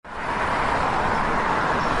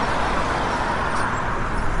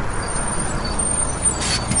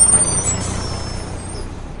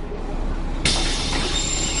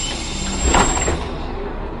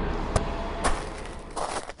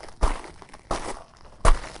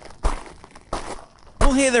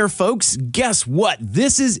Well, hey there, folks. Guess what?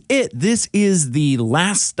 This is it. This is the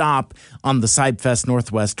last stop on the CybFest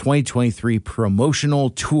Northwest 2023 promotional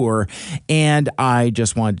tour. And I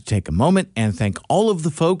just wanted to take a moment and thank all of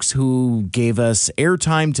the folks who gave us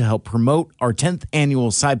airtime to help promote our 10th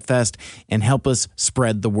annual CybFest and help us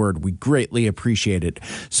spread the word. We greatly appreciate it.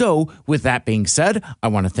 So with that being said, I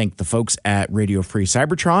want to thank the folks at Radio Free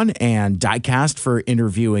Cybertron and Diecast for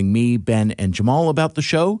interviewing me, Ben, and Jamal about the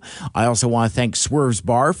show. I also want to thank Swerve's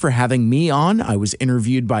Bar for having me on. I was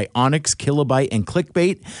interviewed by Onyx, Kilobyte, and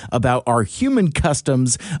Clickbait about our human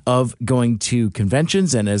customs of going to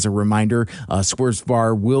conventions. And as a reminder, Swerve's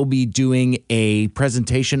Bar will be doing a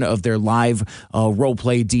presentation of their live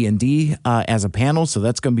roleplay D&D as a panel, so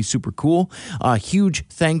that's going to be super cool. Huge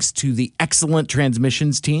thanks to the excellent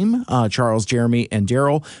transmissions team, Charles, Jeremy, and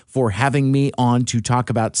Daryl, for having me on to talk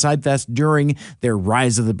about CybFest during their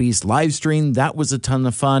Rise of the Beast live stream. That was a ton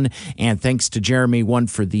of fun, and thanks to Jeremy, one,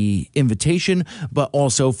 for the invitation, but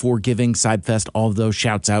also for giving CybFest all of those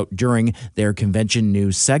shouts out during their convention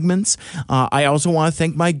news segments. I also want to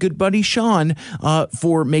thank my good buddy Sean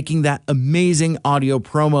for making that amazing audio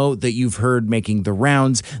promo that you've heard making the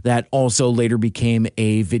rounds that also later became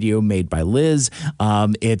a video made by Liz.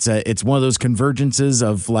 It's one of those convergences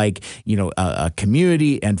of a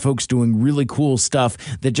community and folks doing really cool stuff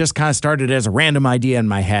that just kind of started as a random idea in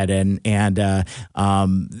my head, and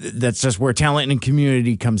that's just where talent and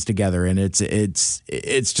community comes together, and it's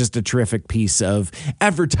just a terrific piece of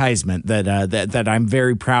advertisement that I'm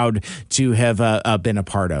very proud to have been a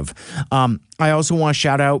part of. I also want to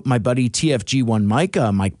shout out my buddy TFG1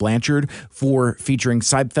 Mike Blanchard, for featuring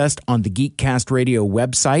CybFest on the Geekcast Radio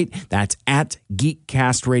website. That's at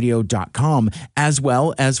geekcastradio.com, as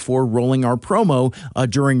well as for rolling our promo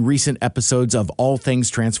during recent episodes of All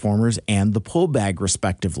Things Transformers and The Pull Bag,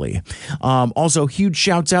 respectively. Also, huge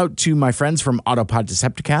shouts out to my friends from Autopod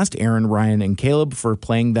Decepticast, Aaron, Ryan, and Caleb, for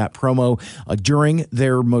playing that promo during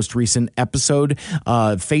their most recent episode,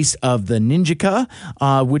 Face of the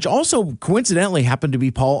Ninjaka, which also coincidentally happened to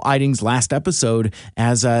be Paul Eiding's last episode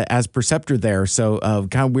as Perceptor there. So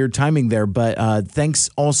kind of weird timing there, but thanks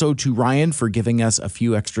also to Ryan for giving us a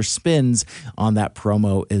few extra spins on that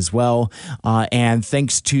promo as well. And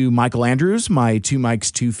thanks to Michael Andrews, my Two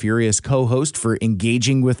Mikes, Two Furious co-host, for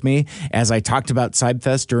engaging with me as I talked about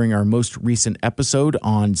CybFest during our most recent episode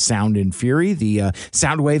on Sound and Fury, the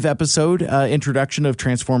Soundwave episode, introduction of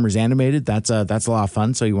Transformers Animated. That's a lot of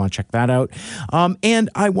fun, so you want to check that out. And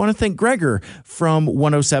I want to thank Gregor from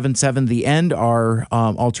 107.7 The End, our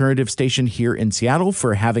alternative station here in Seattle,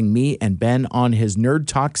 for having me and Ben on his Nerd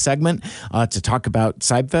Talk segment to talk about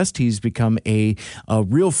CybFest. He's become a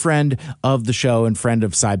real friend of the show and friend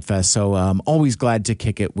of CybFest, so I'm always glad to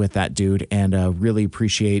kick it with that dude, and really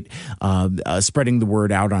appreciate spreading the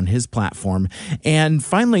word out on his platform. And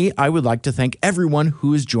finally, I would like to thank everyone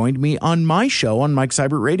who has joined me on my show on Mike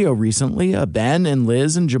Cyber Radio recently, Ben and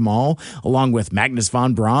Liz and Jamal, along with Magnus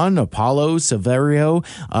von Braun, Apollo, Severio,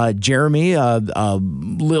 Jeremy,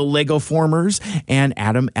 Lil Lego Formers, and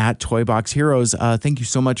Adam at Toy Box Heroes. Thank you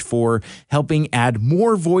so much for helping add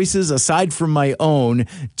more voices aside from my own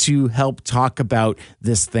to help talk about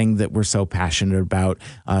this thing that we're so passionate about,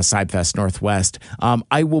 CybFest Northwest.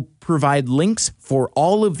 I will provide links for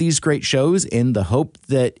all of these great shows in the hope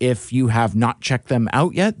that if you have not checked them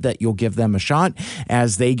out yet, that you'll give them a shot,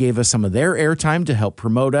 as they gave us some of their airtime to help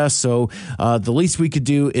promote us. So the least we could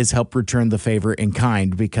do is help return the favor in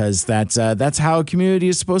kind, because that's how a community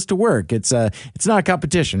is supposed to work. It's not a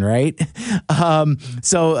competition, right?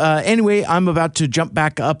 Anyway, I'm about to jump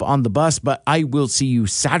back up on the bus, but I will see you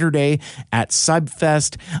Saturday at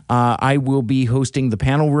CybFest. I will be hosting the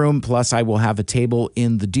panel room, plus I will have a table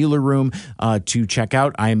in the dealer room to check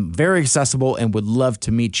out. I'm very accessible and would love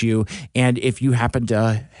to meet you. And if you happen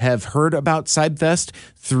to have heard about CybFest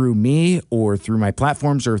through me or through my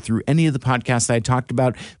platforms or through any of the podcasts I talked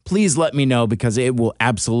about, please let me know, because it will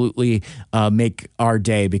absolutely make our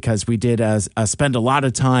day, because we did spend a lot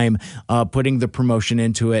of time putting the promotion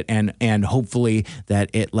into it, and hopefully that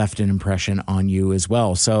it left an impression on you as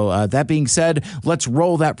well. So that being said, let's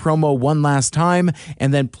roll that promo one last time,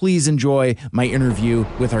 and then please enjoy my interview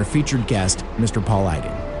with our featured guest, Mr. Paul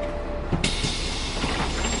Eiding.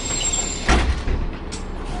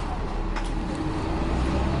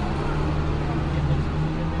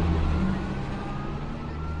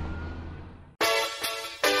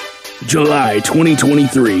 July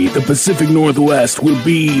 2023, the Pacific Northwest will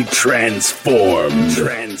be transformed.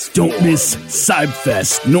 Don't miss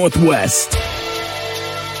CybFest Northwest.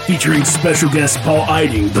 featuring special guest Paul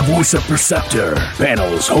Eiding, the voice of Perceptor.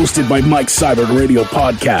 Panels hosted by Mike Cybert Radio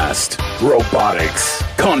Podcast. Robotics,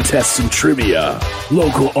 contests and trivia,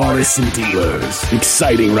 local artists and dealers,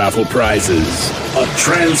 exciting raffle prizes, a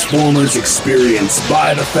Transformers experience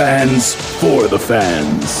by the fans, for the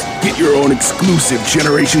fans. Get your own exclusive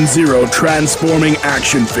Generation Zero transforming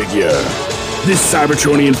action figure. This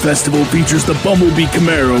Cybertronian festival features the Bumblebee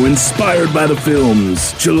Camaro inspired by the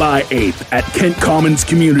films. July 8th at Kent Commons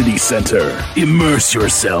Community Center. Immerse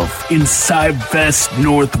yourself in CybFest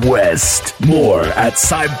Northwest. More at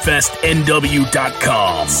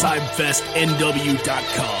CybFestNW.com.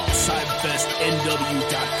 CybFestNW.com.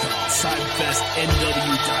 CybFestNW.com.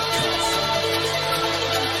 CybFestNW.com.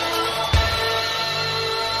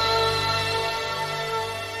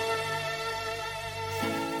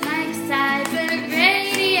 Cyber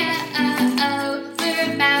Radio,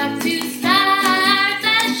 we're about to start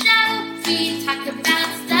the show. We talk about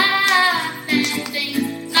stuff and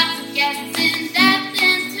things, lots of guests, in-depth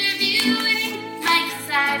interviewing. Mike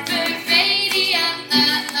Cyber Radio,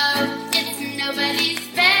 it's nobody's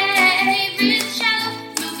favorite show.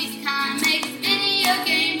 Movies, comics, video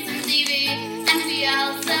games, and TV. And we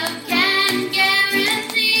also can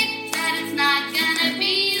guarantee that it's not gonna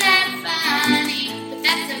be that funny, but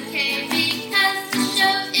that's okay.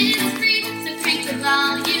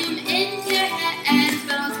 Volume in your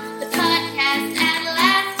headphones. The podcast at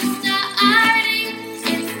last is starting.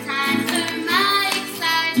 It's time for Mike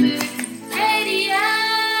Cyber Radio.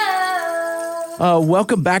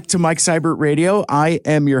 Welcome back to Mike Cybert Radio. I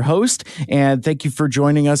am your host, and thank you for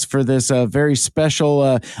joining us for this very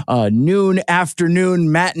special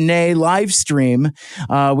afternoon matinee live stream.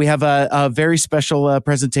 We have a very special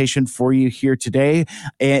presentation for you here today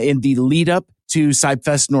in the lead up to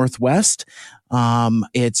CybFest Northwest.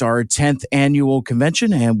 It's our 10th annual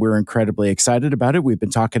convention, and we're incredibly excited about it. We've been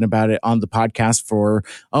talking about it on the podcast for,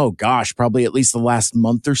 probably at least the last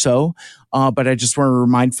month or so. But I just want to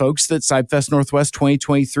remind folks that CybFest Northwest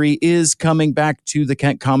 2023 is coming back to the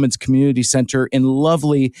Kent Commons Community Center in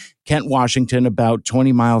lovely Kent, Washington, about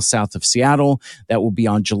 20 miles south of Seattle. That will be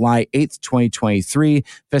on July 8th, 2023.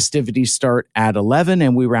 Festivities start at 11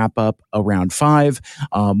 and we wrap up around 5.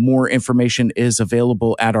 More information is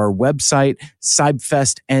available at our website,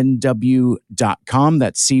 cybfestnw.com.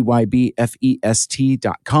 That's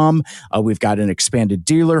CYBFEST.com. We've got an expanded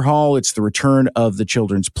dealer hall. It's the return of the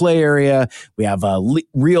children's play area. We have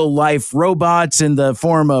real life robots in the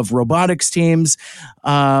form of robotics teams.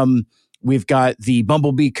 We've got the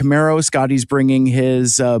Bumblebee Camaro. Scotty's bringing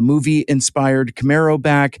his movie-inspired Camaro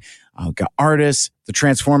back. We've got artists, the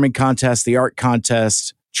transforming contest, the art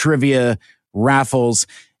contest, trivia, raffles,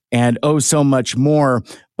 and so much more.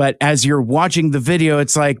 But as you're watching the video,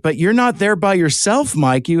 it's like, but you're not there by yourself,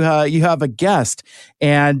 Mike. You have a guest,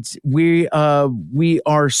 and we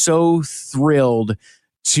are so thrilled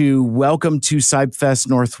to welcome to CybFest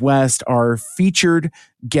Northwest our featured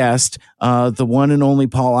guest, the one and only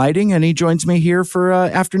Paul Eiding, and he joins me here for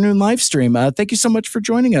afternoon live stream. Thank you so much for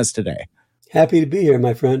joining us today. Happy to be here,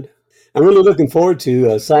 my friend. I'm really looking forward to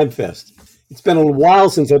CybFest. It's been a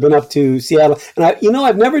while since I've been up to Seattle, and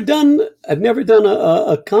I've never done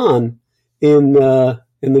a con in the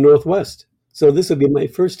Northwest, so this will be my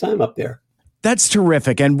first time up there. That's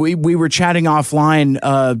terrific. And we were chatting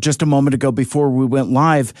offline just a moment ago before we went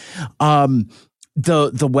live.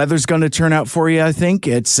 The weather's going to turn out for you. I think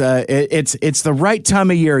it's the right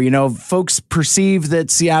time of year. You know, folks perceive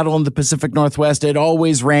that Seattle and the Pacific Northwest, it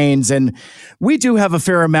always rains, and we do have a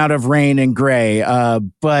fair amount of rain and gray.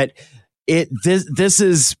 But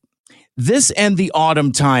this and the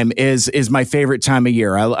autumn time is my favorite time of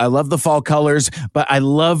year. I love the fall colors, but I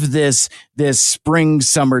love this spring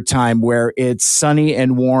summertime where it's sunny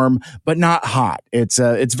and warm, but not hot. It's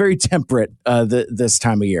very temperate this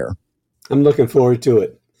time of year. I'm looking forward to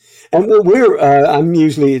it. And I'm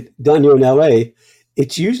usually down here in LA.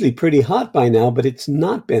 It's usually pretty hot by now, but it's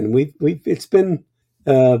not been. It's been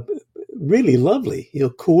really lovely.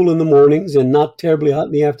 Cool in the mornings and not terribly hot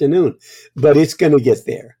in the afternoon. But it's going to get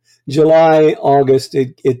there. July, August,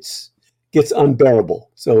 it gets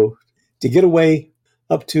unbearable. So to get away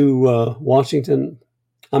up to Washington,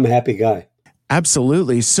 I'm a happy guy.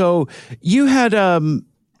 Absolutely. So you had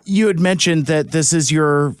mentioned that this is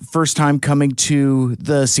your first time coming to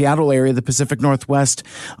the Seattle area, the Pacific Northwest,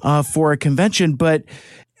 for a convention, but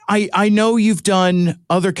I know you've done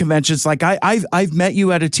other conventions. Like I've met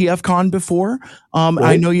you at a TFCon before.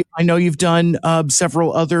 Right. I know you've done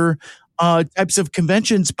several other types of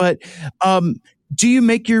conventions, but do you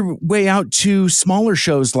make your way out to smaller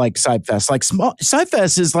shows like CybFest? Like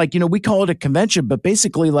CybFest is like, we call it a convention, but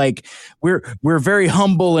basically like we're very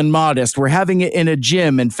humble and modest. We're having it in a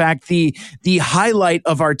gym. In fact, the highlight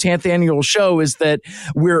of our 10th annual show is that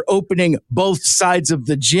we're opening both sides of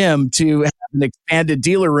the gym to have an expanded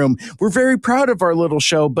dealer room. We're very proud of our little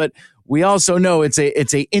show, but we also know it's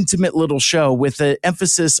a intimate little show with an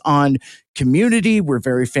emphasis on community. We're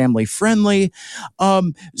very family friendly.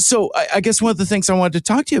 So I guess one of the things I wanted to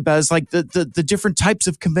talk to you about is like the different types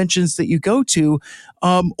of conventions that you go to,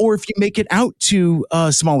 or if you make it out to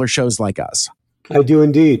smaller shows like us. I do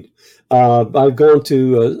indeed. I've gone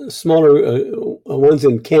to smaller ones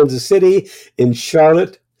in Kansas City, in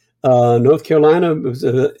Charlotte, North Carolina.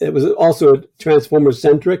 It was also a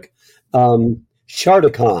Transformer-centric.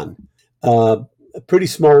 Shardacon, a pretty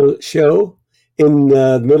small show in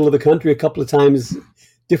the middle of the country, a couple of times,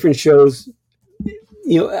 different shows.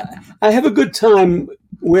 I have a good time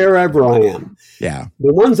wherever I am. Yeah.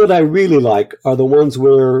 The ones that I really like are the ones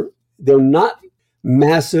where they're not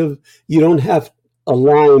massive. You don't have a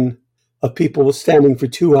line of people standing for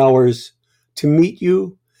 2 hours to meet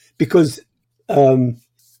you, because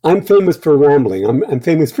I'm famous for rambling. I'm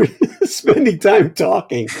famous for spending time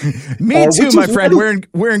talking. Me too, my friend.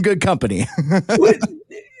 We're in good company.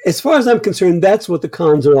 As far as I'm concerned, that's what the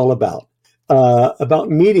cons are all about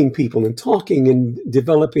meeting people and talking and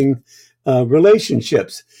developing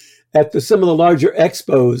relationships. At some of the larger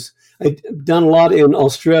expos, I've done a lot in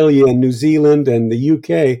Australia and New Zealand and the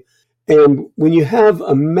UK. And when you have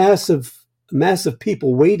a massive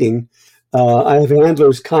people waiting, I have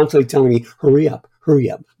handlers constantly telling me, hurry up,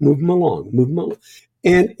 move them along.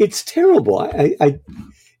 And it's terrible.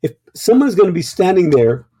 If someone's going to be standing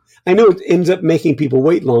there, I know it ends up making people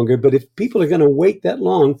wait longer, but if people are going to wait that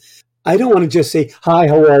long, I don't want to just say, hi,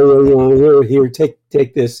 how are you? Here,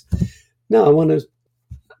 take this. No, I want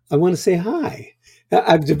to say hi.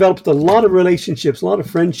 I've developed a lot of relationships, a lot of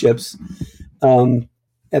friendships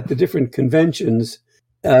at the different conventions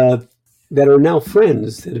that are now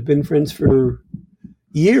friends, that have been friends for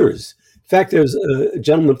years. In fact, there's a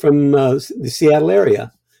gentleman from the Seattle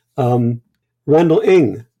area, Randall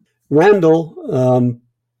Ng. Randall,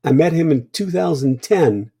 I met him in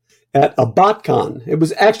 2010 at a BotCon. It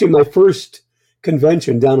was actually my first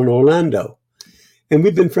convention down in Orlando. And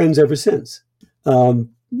we've been friends ever since.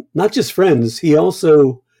 Not just friends, he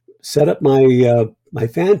also set up my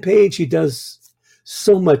fan page. He does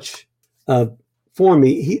so much for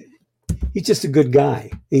me. He's just a good guy.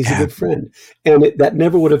 He's a good friend. And that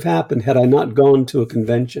never would have happened had I not gone to a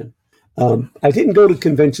convention. I didn't go to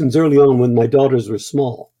conventions early on when my daughters were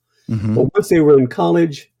small. Mm-hmm. But once they were in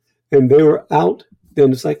college and they were out,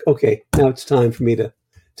 then it's like, okay, now it's time for me to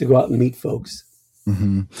go out and meet folks.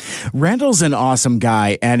 Mm-hmm. Randall's an awesome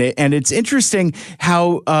guy, and it's interesting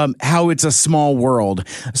how it's a small world.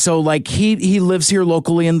 So like he lives here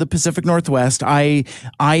locally in the Pacific Northwest. I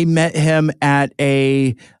met him at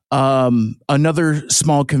another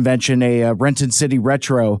small convention, a Renton City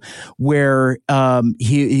Retro, where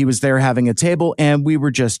he was there having a table, and we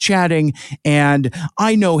were just chatting. And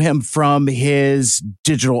I know him from his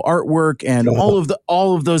digital artwork and all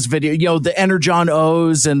of those videos, the Energon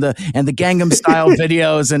O's and the Gangnam Style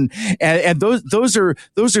videos, and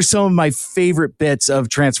those are some of my favorite bits of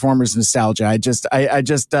Transformers nostalgia. I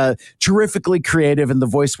just terrifically creative, and the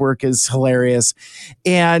voice work is hilarious.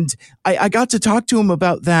 And I got to talk to him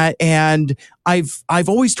about that. And I've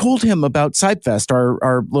always told him about CybFest,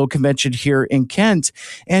 our little convention here in Kent.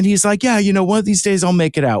 And he's like, yeah, one of these days I'll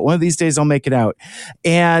make it out.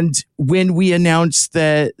 And when we announced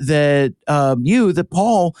that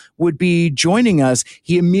Paul would be joining us,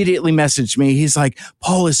 he immediately messaged me. He's like,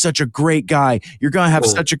 Paul is such a great guy. You're going to have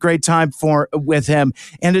such a great time with him.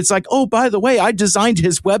 And it's like, oh, by the way, I designed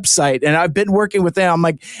his website and I've been working with him. I'm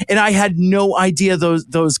like, and I had no idea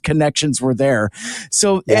those connections were there.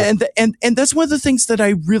 So, and that's one of the things that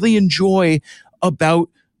I really enjoy about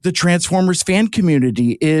the Transformers fan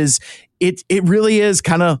community is it really is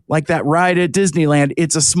kind of like that ride at Disneyland.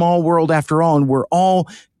 It's a small world after all, and we're all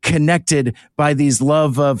connected by these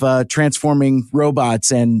love of transforming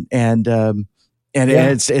robots and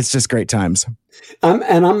it's just great times.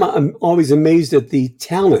 I'm always amazed at the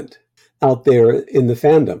talent out there in the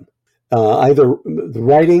fandom. Either the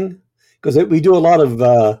writing, because we do a lot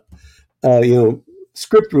of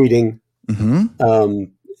script reading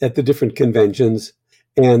at the different conventions,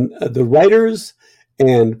 and the writers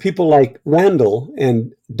and people like Randall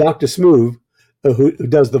and Dr. Smooth, who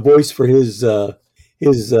does the voice for his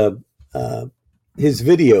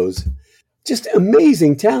videos, just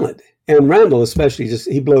amazing talent. And Randall especially,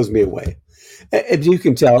 he blows me away. As you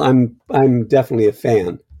can tell, I'm definitely a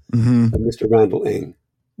fan Mm-hmm. of Mr. Randall Ing.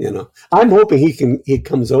 I'm hoping he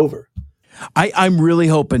comes over. I'm really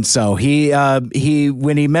hoping so. He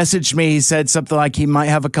when he messaged me, he said something like he might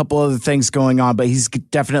have a couple other things going on, but he's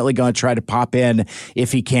definitely going to try to pop in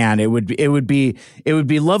if he can. It would be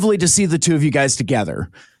lovely to see the two of you guys together.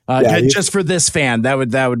 Just for this fan, that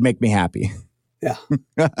would make me happy. Yeah,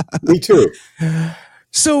 me too.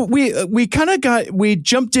 So we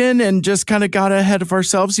jumped in and just kind of got ahead of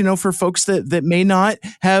ourselves, for folks that may not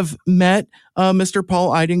have met Mr.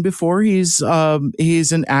 Paul Eiding before. He's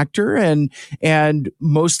an actor and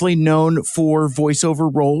mostly known for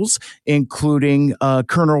voiceover roles, including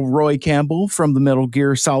Colonel Roy Campbell from the Metal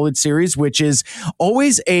Gear Solid series, which is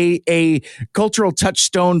always a cultural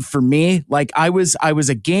touchstone for me. Like I was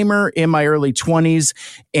a gamer in my early 20s,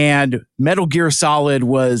 and Metal Gear Solid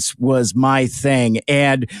was my thing.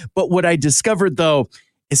 But what I discovered though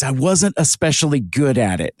is I wasn't especially good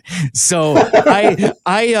at it. So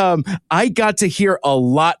I got to hear a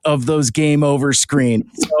lot of those game over screens.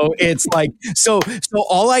 So it's like so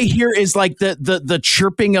all I hear is like the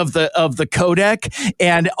chirping of the codec,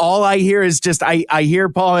 and all I hear is just I hear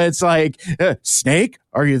Paul, and it's like Snake,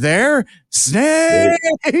 are you there? Snake.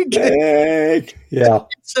 Yeah.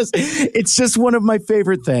 It's just one of my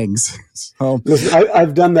favorite things. So listen,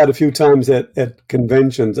 I've done that a few times at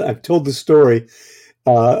conventions. I've told the story.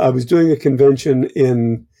 I was doing a convention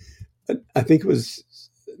in, I think it was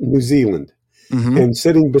New Zealand, and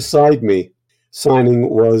sitting beside me signing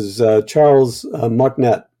was Charles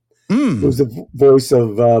Martinet, who's the voice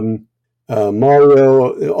of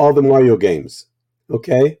Mario, all the Mario games.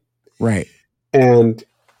 Okay? Right. And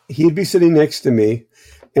he'd be sitting next to me,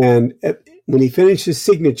 and when he finished his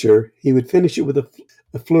signature, he would finish it with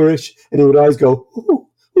a flourish, and he would always go, ooh,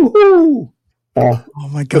 ooh, ooh. Oh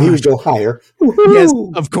my God! He would go higher. Woo-hoo! Yes,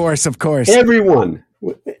 of course. Everyone,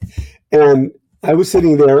 and I was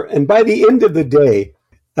sitting there, and by the end of the day,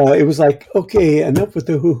 it was like, okay, enough with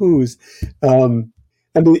the hoo-hoos.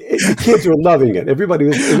 The kids were loving it. Everybody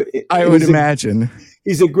was. I would imagine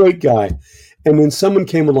he's a great guy. And then someone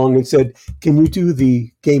came along and said, "Can you do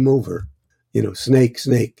the game over? Snake,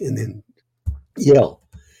 and then yell."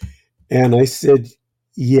 And I said,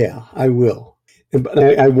 "Yeah, I will." But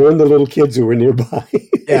I warned the little kids who were nearby.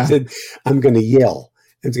 Yeah. I said, I'm going to yell.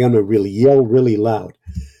 I'm going to really yell really loud.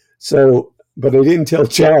 So, but I didn't tell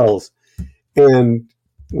Charles. And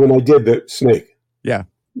when I did the Snake. Yeah.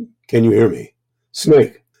 Can you hear me?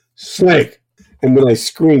 Snake. And when I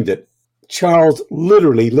screamed it, Charles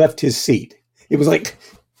literally left his seat. It was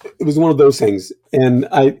one of those things. And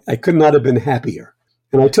I could not have been happier.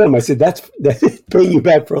 And I told him, I said, that's paying you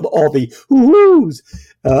back for all the woo-hoos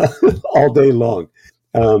all day long.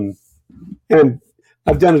 And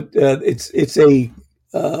I've done it. It's a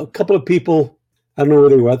couple of people, I don't know where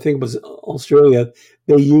they were, I think it was Australia.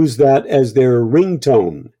 They use that as their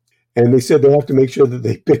ringtone. And they said they have to make sure that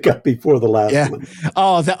they pick up before the last one.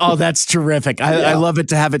 Oh, that's terrific. I love it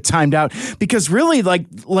to have it timed out, because really like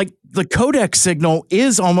the codec signal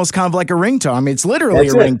is almost kind of like a ringtone. I mean, it's literally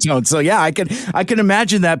a ringtone. So yeah, I can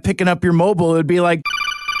imagine that picking up your mobile. It'd be like,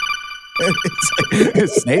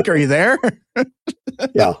 Snake, are you there?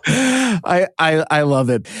 Yeah. I love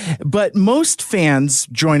it. But most fans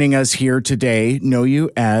joining us here today know you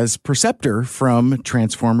as Perceptor from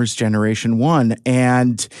Transformers Generation 1.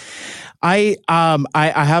 And I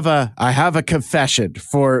have a confession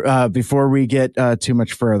for before we get too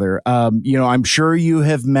much further. I'm sure you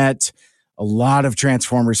have met a lot of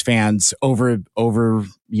Transformers fans over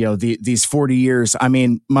these 40 years. I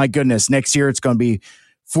mean, my goodness, next year it's going to be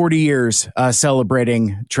 40 years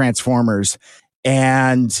celebrating Transformers.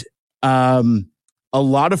 And a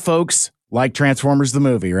lot of folks like Transformers the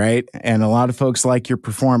movie, right? And a lot of folks like your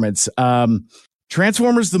performance.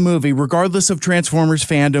 Transformers the movie, regardless of Transformers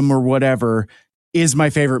fandom or whatever, is my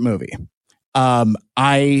favorite movie.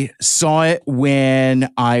 I saw it when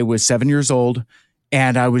I was 7 years old,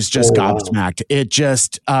 and I was just gobsmacked. It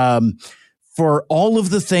just, for all of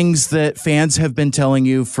the things that fans have been telling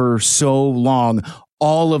you for so long,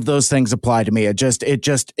 all of those things apply to me.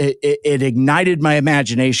 It ignited my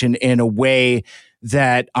imagination in a way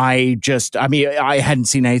that I hadn't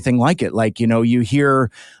seen anything like it. Like, you hear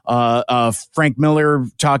Frank Miller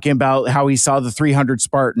talking about how he saw the 300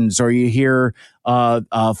 Spartans, or you hear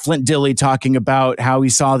Flint Dille talking about how he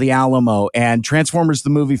saw the Alamo. And Transformers the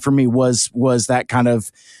movie for me was that kind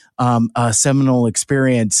of seminal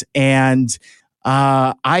experience. And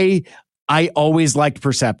I always liked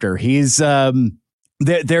Perceptor. He's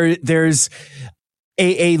there's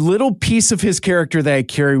a little piece of his character that I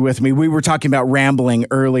carry with me. We were talking about rambling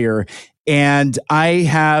earlier, and I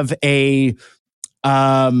have a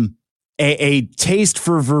taste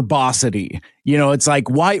for verbosity. You know, it's like,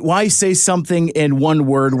 why say something in one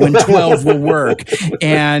word when 12 will work?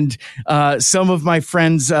 And some of my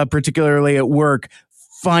friends, particularly at work,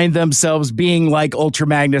 find themselves being like Ultra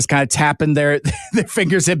Magnus, kind of tapping their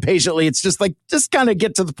fingers impatiently. It's just like, just kind of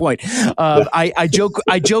get to the point. I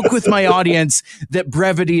joke with my audience that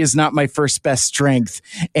brevity is not my first best strength.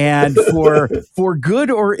 And for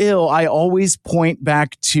good or ill, I always point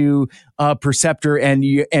back to Perceptor and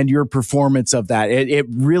your performance of that. It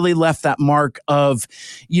really left that mark of,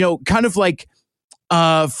 you know, kind of like,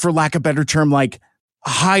 for lack of a better term, like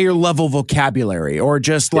higher level vocabulary, or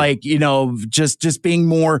just like, you know, just being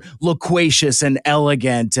more loquacious and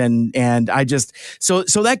elegant. And I just, so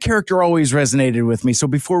that character always resonated with me. So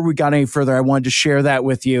before we got any further, I wanted to share that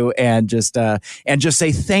with you and just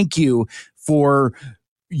say thank you for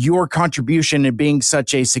your contribution and being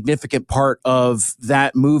such a significant part of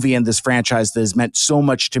that movie and this franchise that has meant so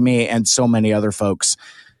much to me and so many other folks.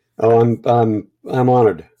 Oh, I'm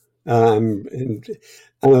honored. I'm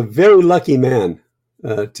a very lucky man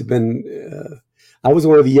to been. I was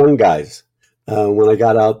one of the young guys when I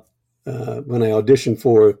got out, when I auditioned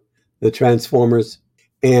for the Transformers,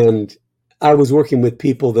 and I was working with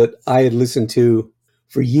people that I had listened to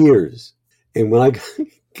for years. And when I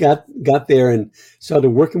got there and started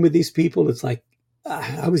working with these people, it's like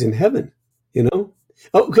I was in heaven, you know?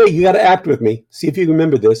 Okay, you got to act with me. See if you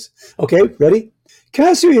remember this. Okay, ready?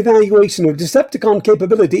 Carrier evaluation of Decepticon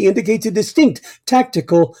capability indicates a distinct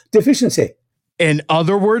tactical deficiency. In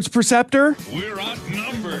other words, Perceptor? We're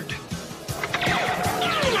outnumbered.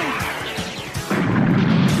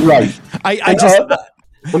 Right.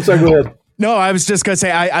 I'm sorry, go ahead. No, I was just going to say,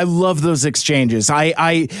 I love those exchanges.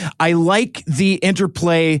 I like the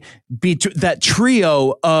interplay between that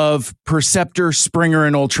trio of Perceptor, Springer,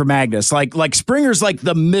 and Ultra Magnus. Like Springer's like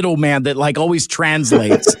the middleman that like always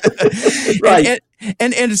translates. Right.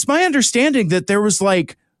 And it's my understanding that there was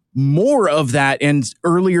like more of that in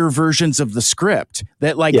earlier versions of the script,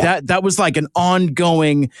 that like that was like an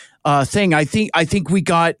ongoing thing. I think we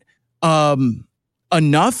got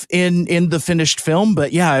enough in the finished film,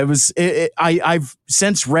 but yeah, it was. I've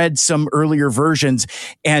since read some earlier versions,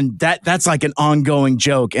 and that's like an ongoing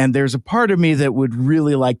joke. And there's a part of me that would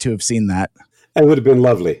really like to have seen that. It would have been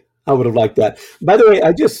lovely. I would have liked that. By the way,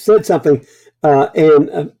 I just said something about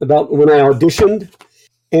when I auditioned,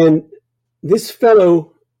 and this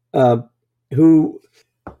fellow who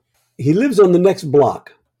he lives on the next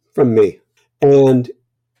block from me, and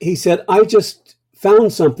he said, "I just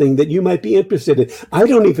found something that you might be interested in." I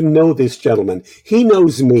don't even know this gentleman. He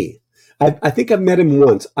knows me. I think I've met him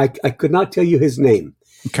once. I could not tell you his name.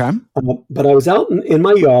 Okay. But I was out in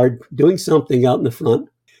my yard doing something out in the front,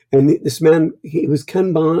 and this man, he was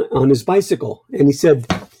coming on his bicycle, and he said,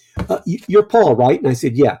 "You're Paul, right?" And I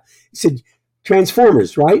said, "Yeah." He said,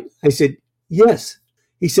 "Transformers, right?" I said, "Yes."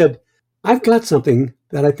 He said, "I've got something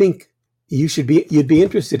that I think you'd be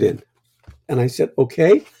interested in." And I said,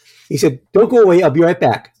 "Okay." He said, "Don't go away. I'll be right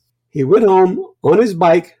back." He went home on his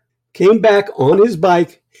bike, came back on his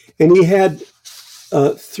bike, and he had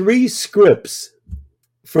 3 scripts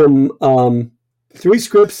and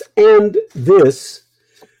this,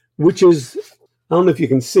 which is, I don't know if you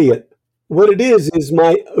can see it. What it is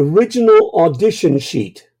my original audition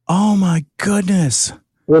sheet. Oh my goodness.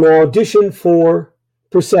 When I auditioned for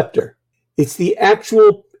Perceptor. It's the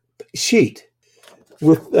actual sheet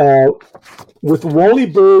with Wally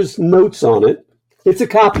Burr's notes on it. It's a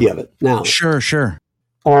copy of it now. Sure.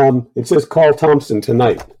 It says "Call Thompson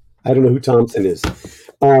tonight." I don't know who Thompson is.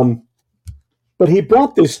 But he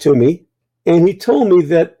brought this to me, and he told me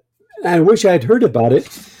that, I wish I had heard about it.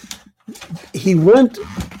 He went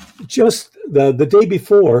just the day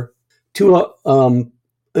before to an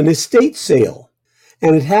estate sale,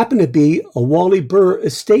 and it happened to be a Wally Burr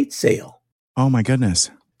estate sale. Oh my goodness.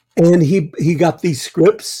 And he got these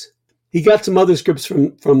scripts. He got some other scripts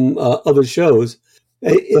from other shows.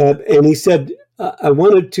 And he said, I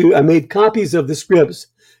made copies of the scripts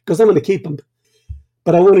because I'm going to keep them,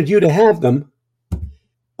 but I wanted you to have them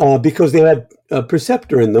because they had a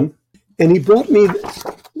Perceptor in them. And he brought me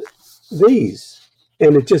these,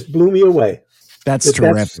 and it just blew me away. That's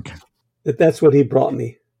terrific. That's what he brought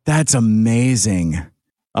me. That's amazing.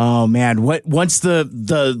 Oh man, once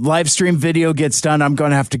the live stream video gets done, I'm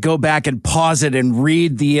going to have to go back and pause it and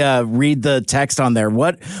read the text on there.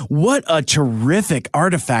 What a terrific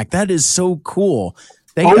artifact. That is so cool.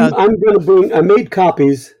 I'm going to bring, I made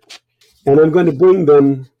copies, and I'm going to bring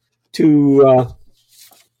them to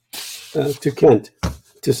to Kent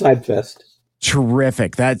to CybFest.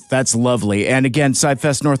 Terrific. That's lovely. And again,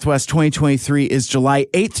 CybFest Northwest 2023 is July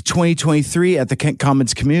 8th, 2023 at the Kent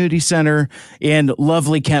Commons Community Center in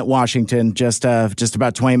lovely Kent, Washington, just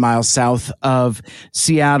about 20 miles south of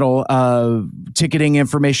Seattle. Ticketing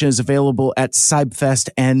information is available at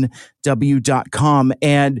cybfestnw.com.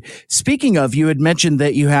 And speaking of, you had mentioned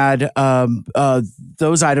that you had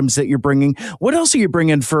those items that you're bringing. What else are you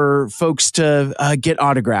bringing for folks to get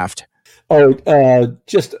autographed?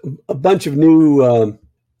 Just a bunch of new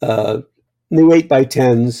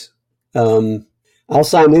 8x10s. I'll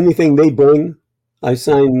sign anything they bring. I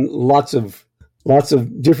sign lots of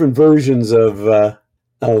different versions of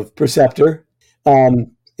Perceptor.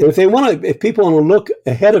 If people want to look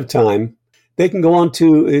ahead of time, they can go on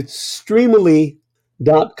to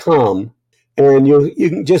streamily.com, and you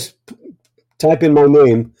can just type in my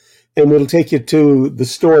name, and it'll take you to the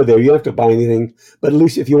store there. You don't have to buy anything, but at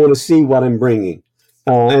least if you want to see what I'm bringing.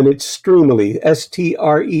 And it's Streamily,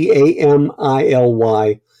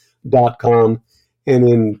 STREAMILY.com, and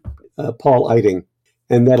in Paul Eiding.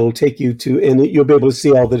 And that'll take you to, and you'll be able to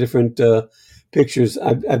see all the different pictures.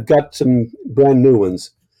 I've got some brand new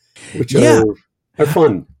ones, which are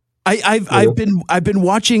fun. I've been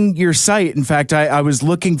watching your site. In fact, I was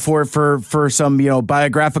looking for some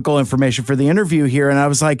biographical information for the interview here, and I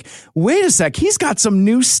was like, wait a sec, he's got some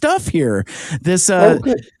new stuff here. This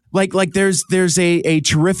like there's a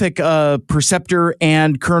terrific Perceptor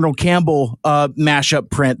and Colonel Campbell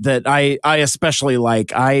mashup print that I especially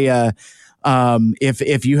like.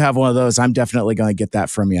 If you have one of those, I'm definitely going to get that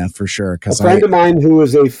from you for sure. A friend of mine who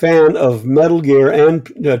is a fan of Metal Gear and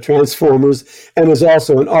Transformers and is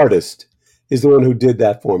also an artist is the one who did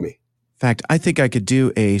that for me. In fact, I think I could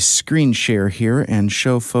do a screen share here and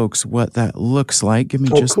show folks what that looks like. Give me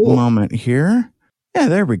just a moment here. Yeah,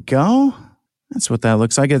 there we go. That's what that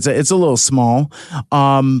looks like. It's a little small,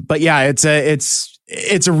 but yeah, it's a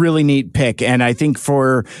really neat pick, and I think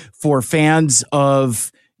for fans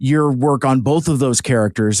of your work on both of those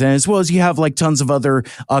characters, and as well as you have like tons of other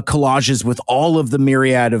collages with all of the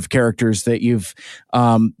myriad of characters that you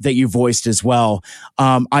voiced as well.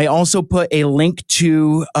 I also put a link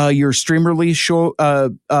to your Streamerly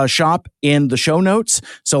shop in the show notes,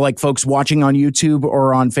 so like folks watching on YouTube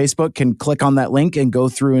or on Facebook can click on that link and go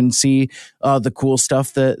through and see the cool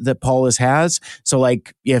stuff that Paul has. So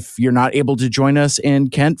like if you're not able to join us in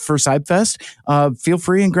Kent for CybFest, feel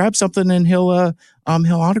free and grab something, and he'll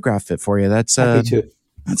autograph it for you. That's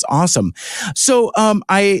awesome. So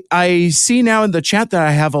I see now in the chat that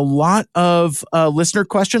I have a lot of listener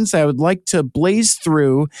questions that I would like to blaze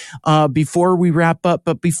through before we wrap up.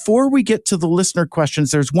 But before we get to the listener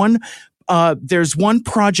questions, there's one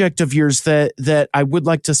project of yours that I would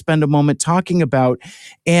like to spend a moment talking about,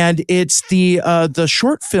 and it's the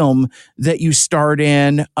short film that you starred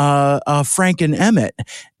in, Frank and Emmett,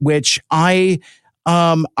 which I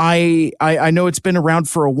know it's been around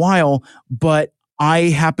for a while, but I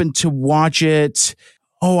happened to watch it.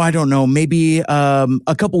 I don't know, maybe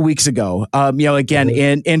a couple weeks ago. Again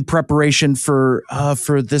in preparation for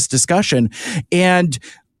this discussion, and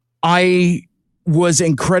I was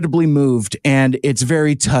incredibly moved, and it's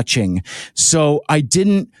very touching. So I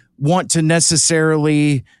didn't want to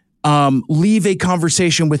necessarily leave a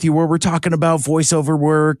conversation with you where we're talking about voiceover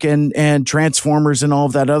work and Transformers and all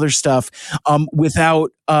of that other stuff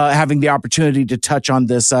without having the opportunity to touch on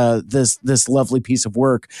this lovely piece of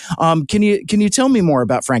work. Can you tell me more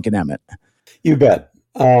about Frank and Emmett? You bet.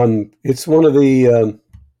 It's one of the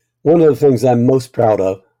things I'm most proud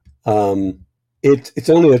of. It's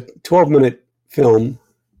only a 12-minute film,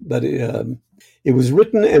 but it was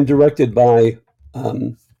written and directed by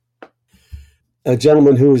a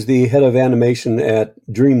gentleman who is the head of animation at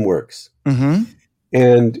DreamWorks. Mm-hmm.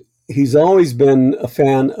 And he's always been a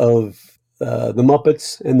fan of the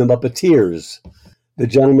Muppets and the Muppeteers, the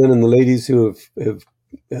gentlemen and the ladies who have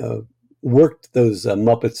worked those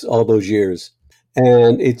Muppets all those years.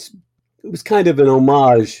 And it was kind of an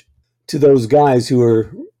homage to those guys who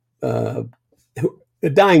are a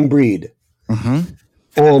dying breed. Mm-hmm.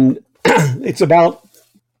 And it's about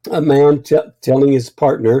a man telling his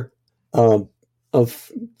partner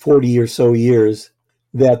of 40 or so years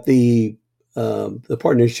that the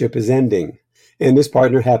partnership is ending, and this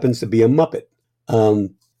partner happens to be a Muppet,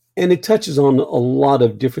 and it touches on a lot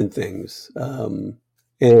of different things. And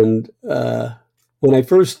when I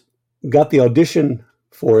first got the audition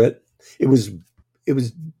for it, it was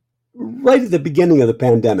right at the beginning of the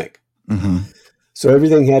pandemic, mm-hmm. So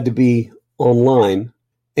everything had to be online,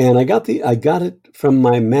 and I got it from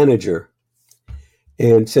my manager.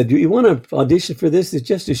 And said, "Do you want to audition for this? It's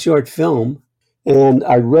just a short film." And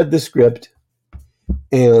I read the script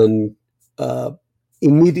and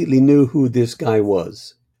immediately knew who this guy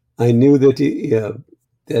was. I knew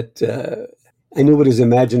I knew what his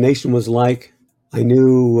imagination was like. I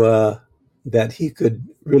knew that he could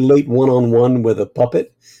relate one-on-one with a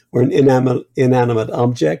puppet or an inanimate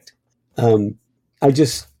object. I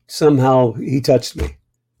just somehow he touched me,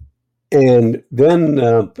 and then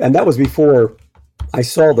and that was before I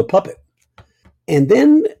saw the puppet. And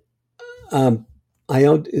then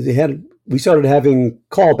we started having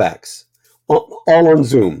callbacks all on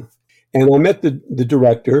Zoom, and I met the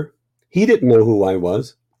director. He didn't know who I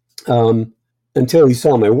was until he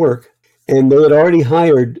saw my work, and they had already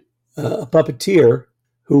hired a puppeteer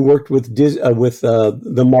who worked with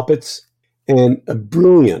the Muppets, and a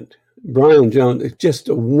brilliant Brian Jones, just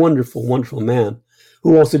a wonderful, wonderful man,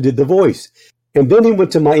 who also did the voice. And then he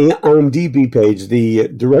went to my IMDb page, the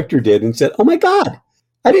director did, and said, "Oh my God,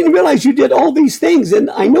 I didn't realize you did all these things, and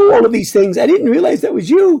I know all of these things. I didn't realize that was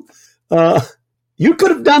you. You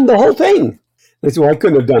could have done the whole thing." And I said, "Well, I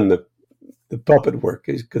couldn't have done the puppet work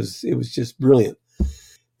because it was just brilliant."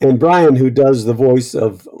 And Brian, who does the voice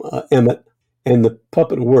of Emmett and the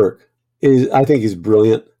puppet work, I think is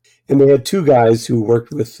brilliant. And they had two guys who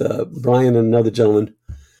worked with Brian and another gentleman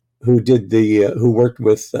who worked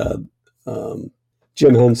with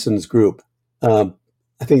Jim Henson's group. I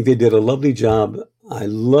think they did a lovely job. I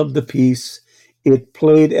loved the piece. It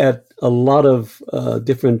played at a lot of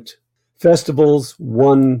different festivals,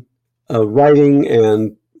 won writing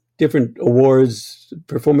and different awards,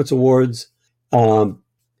 performance awards.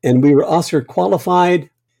 And we were Oscar qualified,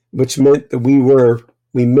 which meant that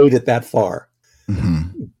we made it that far.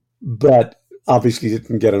 Mm-hmm. But obviously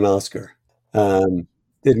didn't get an Oscar. Didn't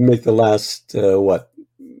make the last,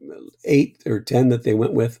 8 or 10 that they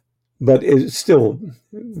went with. But it's still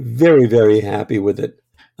very, very happy with it.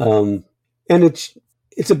 And it's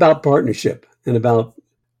about partnership and about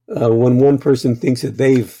when one person thinks that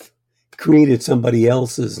they've created somebody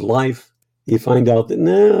else's life, you find out that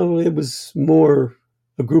no, it was more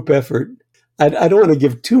a group effort. I don't want to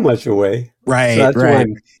give too much away. Right, so that's right. why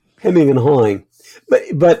I'm hemming and hawing.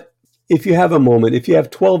 But if you have a moment, if you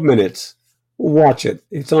have 12 minutes, watch it.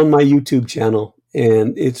 It's on my YouTube channel,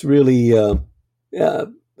 and it's really. I'm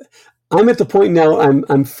at the point now.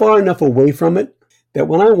 I'm far enough away from it that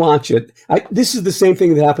when I watch it, this is the same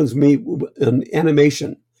thing that happens to me in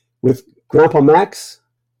animation with Grandpa Max,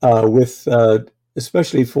 with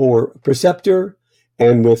especially for Perceptor,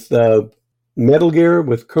 and with Metal Gear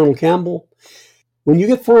with Colonel Campbell. When you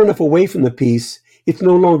get far enough away from the piece, it's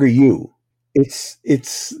no longer you. It's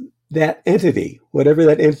that entity, whatever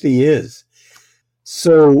that entity is.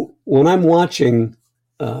 So when I'm watching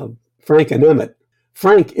Frank and Emmett,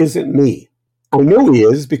 Frank isn't me. I know he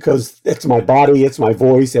is because it's my body, it's my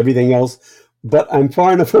voice, everything else. But I'm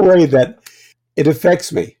far enough away that it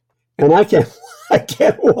affects me, and I can't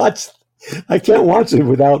watch it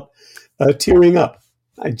without tearing up.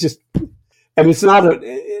 And it's not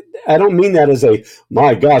I don't mean that as a,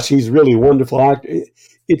 my gosh, he's really a wonderful actor.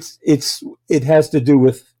 It has to do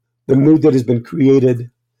with the mood that has been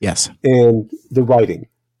created. Yes. And the writing.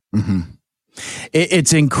 Mm-hmm.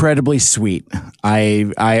 It's incredibly sweet.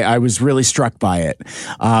 I was really struck by it.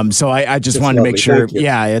 So I just wanted to make sure.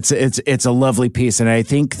 Yeah, it's a lovely piece, and I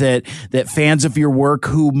think that fans of your work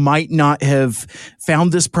who might not have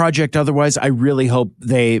found this project otherwise, I really hope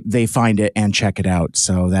they find it and check it out.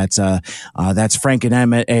 So that's Frank and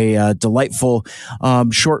Emmett, a delightful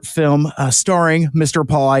short film starring Mr.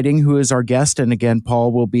 Paul Eiding, who is our guest, and again,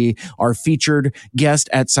 Paul will be our featured guest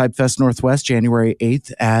at CybFest Northwest, January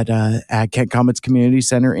 8th at Kent Comets Community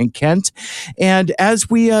Center in Kent. And as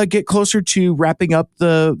we get closer to wrapping up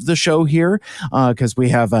the show here, because we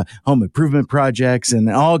have home improvement projects and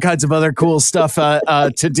all kinds of other cool stuff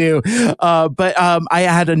to do, but I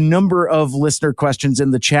had a number of listener questions in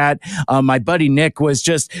the chat. My buddy Nick was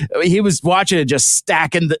he was watching it, just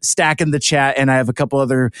stacking the chat, and I have a couple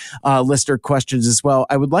other listener questions as well.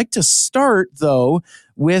 I would like to start though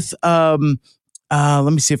with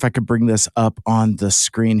let me see if I could bring this up on the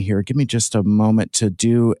screen here. Give me just a moment to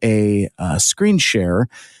do a screen share.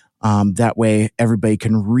 That way everybody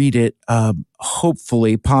can read it,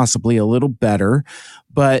 hopefully, possibly a little better.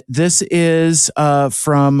 But this is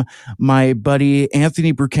from my buddy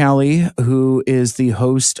Anthony Brucali, who is the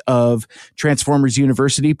host of Transformers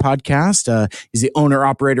University podcast. He's the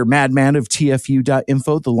owner-operator madman of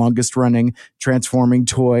TFU.info, the longest-running transforming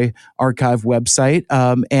toy archive website.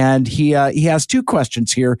 And he has two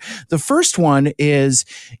questions here. The first one is,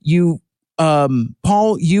 you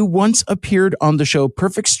Paul, you once appeared on the show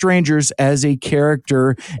Perfect Strangers as a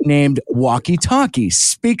character named Walkie Talkie,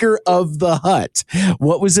 Speaker of the Hut.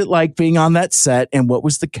 What was it like being on that set, and what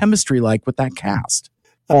was the chemistry like with that cast?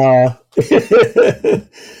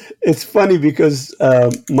 It's funny because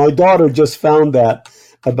my daughter just found that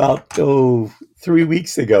about 3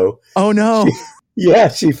 weeks ago. Oh no!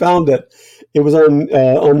 She found it. It was on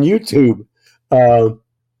YouTube,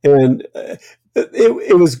 and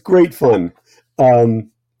it was great fun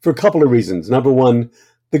for a couple of reasons. Number one,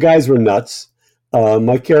 the guys were nuts.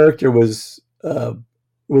 My character was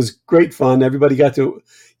great fun. Everybody got to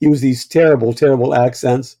use these terrible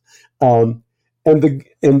accents. And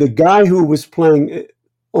the guy who was playing,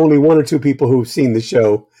 only one or two people who've seen the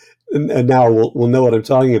show and now will know what I'm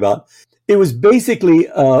talking about. It was basically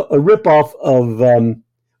a ripoff of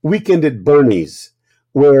Weekend at Bernie's,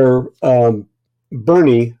 where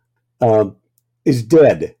Bernie is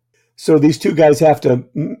dead. So these two guys they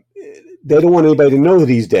don't want anybody to know that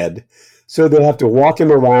he's dead. So they have to walk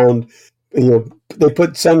him around. They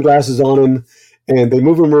put sunglasses on him and they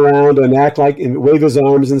move him around and act like and wave his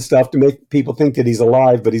arms and stuff to make people think that he's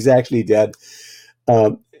alive, but he's actually dead.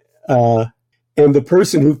 And the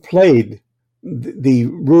person who played the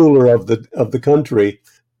ruler of the country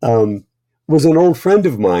was an old friend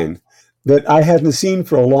of mine that I hadn't seen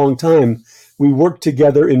for a long time. We worked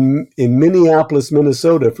together in Minneapolis,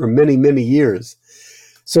 Minnesota for many, many years.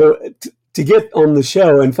 So to get on the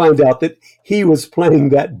show and find out that he was playing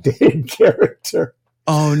that dead character.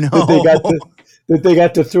 Oh no! That they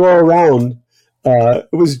got to throw around. It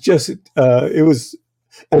was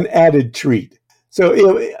an added treat.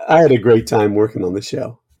 So I had a great time working on the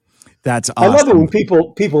show. That's awesome. I love it when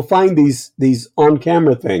people find these on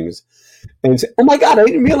camera things and say, "Oh my God, I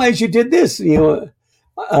didn't realize you did this."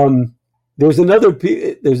 There's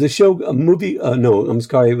a show, a movie. No, I'm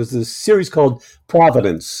sorry. It was a series called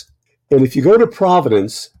Providence. And if you go to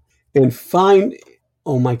Providence and find,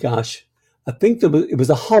 oh my gosh, I think it was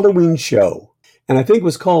a Halloween show, and I think it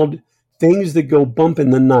was called Things That Go Bump in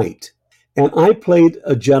the Night. And I played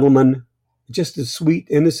a gentleman, just a sweet,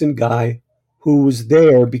 innocent guy who was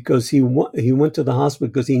there because he went to the hospital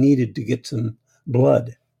because he needed to get some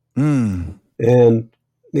blood. Mm. And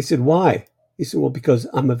they said, "Why?" He said, "Well, because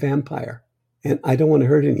I'm a vampire and I don't want to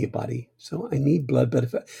hurt anybody. So I need blood. But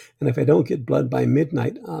if I don't get blood by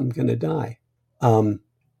midnight, I'm going to die." And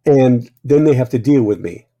then they have to deal with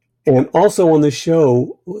me. And also on the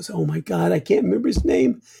show was, oh my God, I can't remember his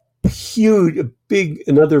name.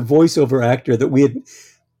 Another voiceover actor that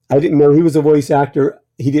I didn't know he was a voice actor.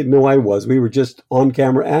 He didn't know I was. We were just on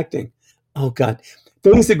camera acting. Oh God.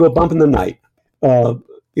 Things That Go Bump in the Night.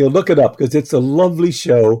 Look it up because it's a lovely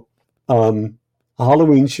show, a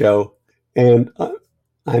Halloween show. And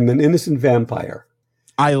I'm an innocent vampire.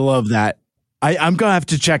 I love that. I'm gonna have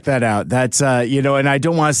to check that out. That's and I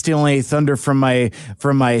don't want to steal any thunder from my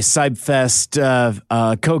CybFest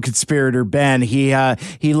co-conspirator Ben. He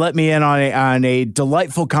let me in on a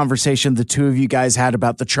delightful conversation the two of you guys had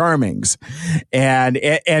about the Charmings, and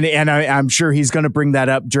I'm sure he's going to bring that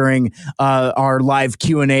up during our live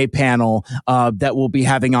Q&A panel that we'll be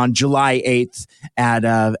having on July 8th at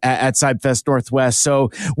CybFest Northwest.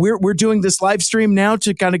 So we're doing this live stream now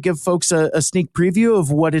to kind of give folks a sneak preview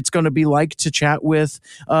of what it's going to be like to chat with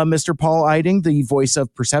Mr. Paul Eiding, the voice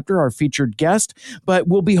of Perceptor, our featured guest. But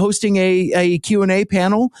we'll be hosting a Q&A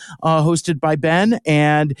panel hosted by Ben,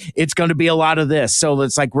 and it's going to be a lot of this. So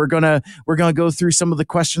it's like we're gonna go through some of the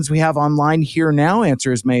questions we have online here now,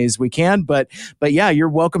 answer as many as we can. But yeah, you're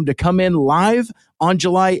welcome to come in live on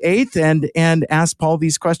July 8th and ask Paul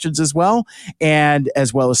these questions as well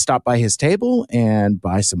as stop by his table and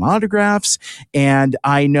buy some autographs. And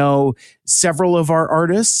I know several of our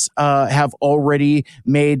artists have already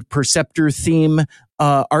made Perceptor theme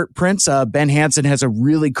art prints. Ben Hansen has a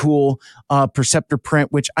really cool Perceptor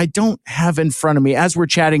print, which I don't have in front of me. As we're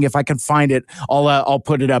chatting, if I can find it, I'll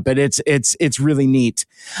put it up. And it's really neat.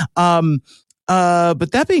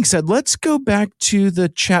 But that being said, let's go back to the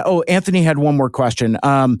chat. Oh, Anthony had one more question.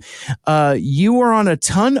 You were on a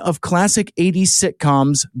ton of classic 80s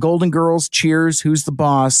sitcoms, Golden Girls, Cheers, Who's the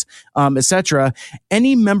Boss, etc.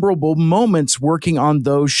 Any memorable moments working on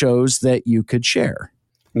those shows that you could share?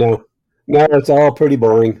 No, it's all pretty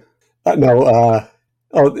boring. There are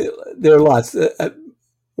lots.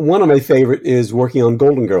 One of my favorite is working on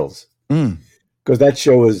Golden Girls because that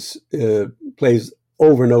show plays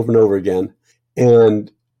over and over and over again. And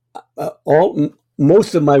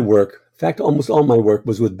most of my work, in fact, almost all my work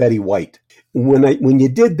was with Betty White. When you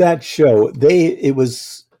did that show, they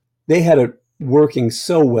had it working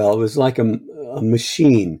so well. It was like a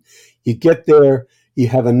machine. You get there, you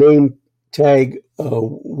have a name tag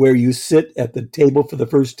where you sit at the table for the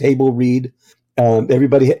first table read.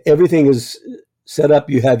 Everything is set up.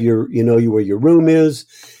 You have where your room is.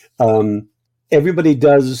 Everybody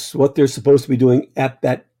does what they're supposed to be doing at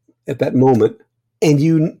that moment, and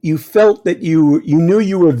you felt that you knew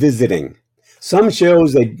you were visiting. Some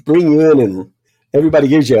shows, they bring you in and everybody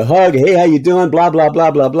gives you a hug. Hey, how you doing? Blah blah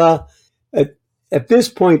blah blah blah. At this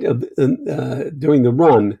point during the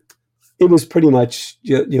run, it was pretty much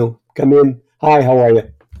come in. Hi, how are you?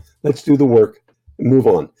 Let's do the work. Move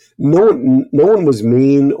on. No one was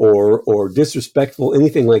mean or disrespectful,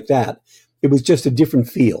 anything like that. It was just a different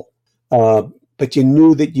feel. But you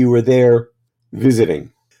knew that you were there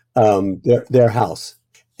visiting their house,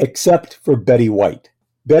 except for Betty White.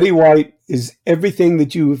 Betty White is everything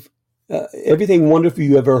that everything wonderful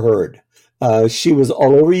you ever heard. She was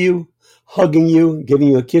all over you, hugging you, giving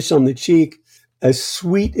you a kiss on the cheek, as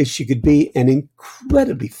sweet as she could be, and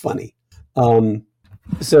incredibly funny. So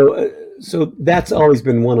that's always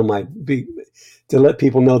been one of my big, to let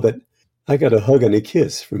people know that I got a hug and a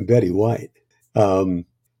kiss from Betty White. So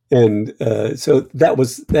that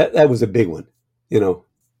was a big one,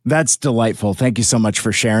 That's delightful. Thank you so much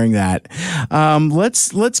for sharing that.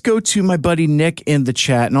 Let's go to my buddy Nick in the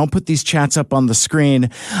chat, and I'll put these chats up on the screen.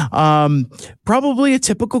 Probably a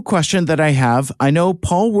typical question that I have. I know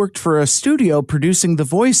Paul worked for a studio producing the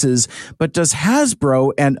voices, but does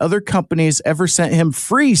Hasbro and other companies ever sent him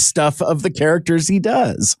free stuff of the characters he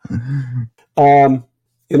does? In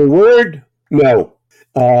a word, no.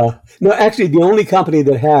 No, actually, the only company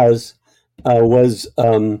that has was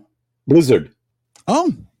Blizzard.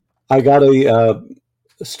 Oh. I got a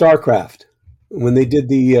StarCraft when they did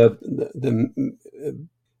the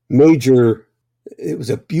major. It was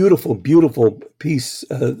a beautiful, beautiful piece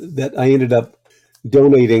that I ended up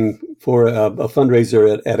donating for a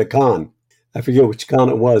fundraiser at a con. I forget which con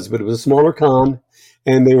it was, but it was a smaller con,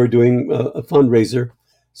 and they were doing a fundraiser.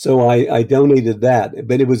 So I donated that,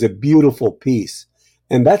 but it was a beautiful piece,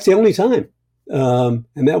 and that's the only time. And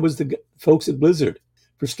that was the folks at Blizzard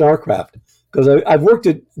for StarCraft. Because I've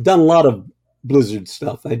done a lot of Blizzard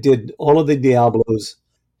stuff. I did all of the Diablos,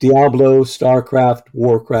 Diablo, StarCraft,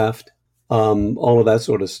 Warcraft, all of that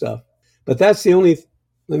sort of stuff. But that's the only.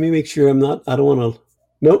 Let me make sure I don't want to.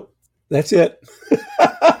 Nope, that's it.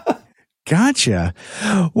 Gotcha.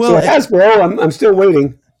 Well, so Hasbro, I'm still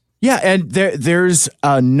waiting. Yeah, and there's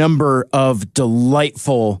a number of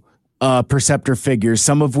delightful Perceptor figures,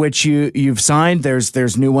 some of which you've signed.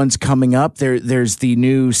 There's new ones coming up. There's the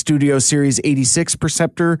new Studio Series 86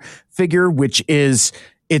 Perceptor figure, which it's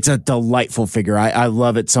a delightful figure. I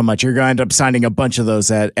love it so much. You're going to end up signing a bunch of those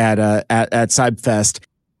at CybFest.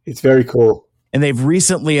 It's very cool. And they've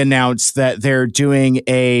recently announced that they're doing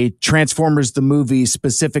a Transformers the movie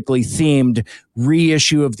specifically themed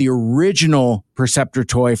reissue of the original Perceptor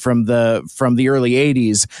toy from the early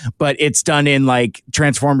 80s, but it's done in like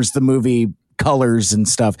Transformers the movie colors and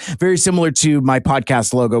stuff. Very similar to my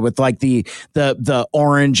podcast logo with like the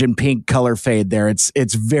orange and pink color fade there.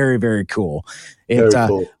 It's very, very cool. It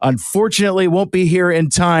cool. Unfortunately won't be here in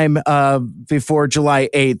time before July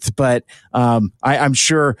 8th, but I'm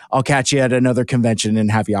sure I'll catch you at another convention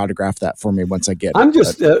and have you autograph that for me once I get it. I'm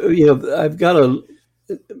just, I've got I'm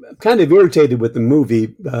kind of irritated with the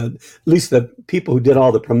movie, at least the people who did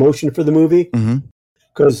all the promotion for the movie,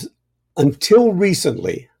 because until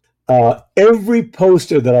recently, every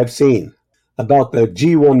poster that I've seen about the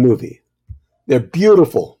G1 movie, they're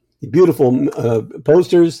beautiful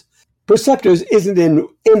posters. Perceptors isn't in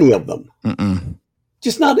any of them.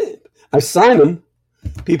 Just not. I sign them.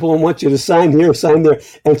 People want you to sign here, sign there,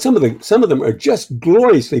 and some of them are just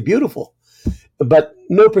gloriously beautiful, but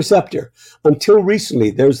no Perceptor. Until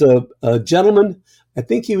recently, there's a gentleman. I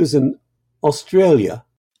think he was in Australia.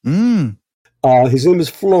 His name is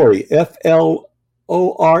Flory.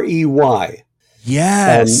 Florey.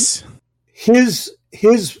 Yes. He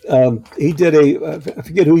did I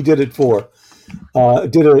forget who he did it for.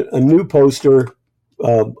 Did a new poster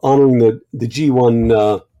honoring the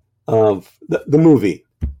G1 of the movie,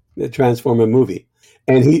 the Transformer movie.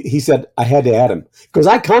 And he said, I had to add him. Because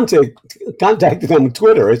I contacted him on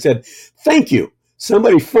Twitter. I said, thank you.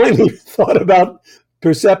 Somebody finally thought about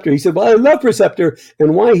Perceptor. He said, well, I love Perceptor.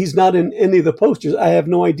 And why he's not in any of the posters, I have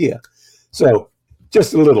no idea. So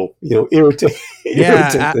just a little, irritated.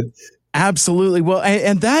 Yeah, absolutely. Well,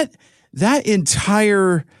 and that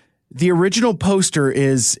entire... The original poster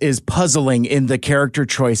is puzzling in the character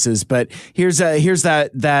choices, but here's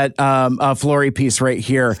that Flory piece right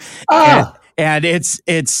here. And it's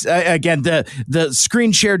again, the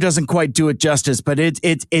screen share doesn't quite do it justice, but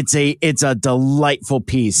it's a delightful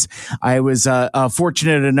piece. I was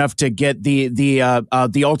fortunate enough to get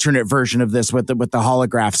the alternate version of this with the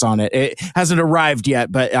holographs on it. It hasn't arrived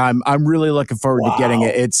yet, but I'm really looking forward to getting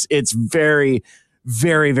it. It's very,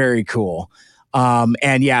 very, very cool.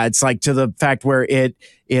 And yeah, it's like to the fact where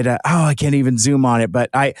I can't even zoom on it, but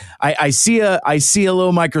I see a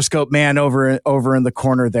little microscope man over in the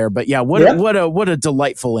corner there. But yeah, what a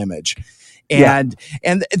delightful image. And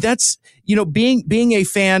that's, being a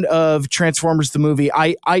fan of Transformers the movie,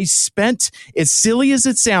 I spent, as silly as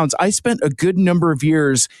it sounds, I spent a good number of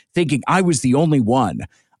years thinking I was the only one.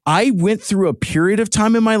 I went through a period of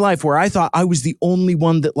time in my life where I thought I was the only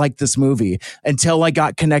one that liked this movie until I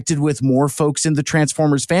got connected with more folks in the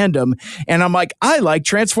Transformers fandom. And I'm like, I like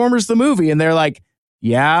Transformers the movie. And they're like,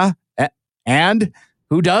 yeah. And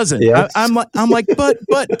who doesn't? Yes. I'm like, but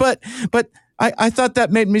I thought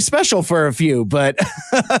that made me special for a few, but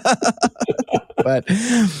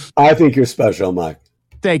I think you're special, Mike.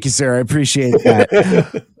 Thank you, sir. I appreciate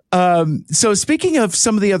that. So speaking of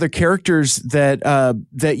some of the other characters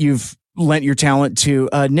that you've lent your talent to,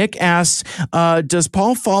 Nick asks, does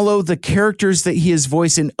Paul follow the characters that he has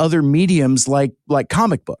voiced in other mediums like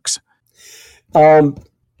comic books? For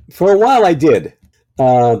a while I did,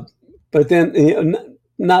 but then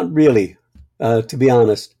not really, to be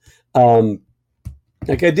honest.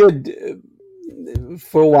 Like I did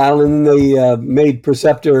for a while, and then they made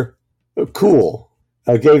Perceptor cool.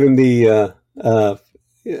 Gave him the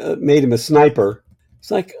made him a sniper.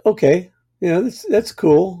 It's like, okay, that's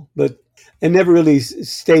cool, but I never really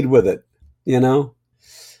stayed with it, to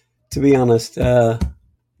be honest. So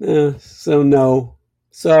no,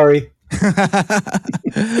 sorry.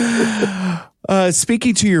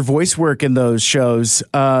 Speaking to your voice work in those shows,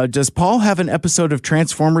 does Paul have an episode of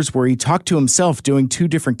Transformers where he talked to himself doing two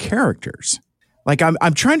different characters? Like I'm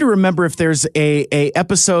trying to remember if there's a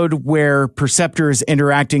episode where Perceptor is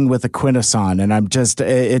interacting with a Quintesson, and I'm just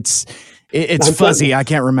it's fuzzy. I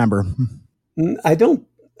can't remember. I don't.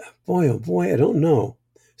 Boy, oh boy, I don't know.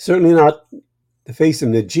 Certainly not the face of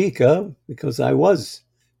Najika, because I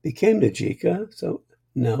became Najika. So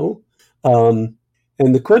no. And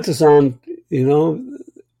the Quintesson,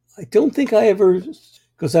 I don't think I ever,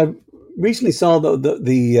 because I recently saw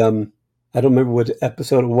the I don't remember what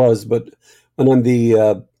episode it was, but when I'm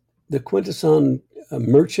the Quintesson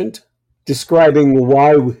merchant describing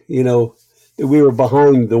why that we were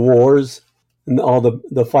behind the wars and all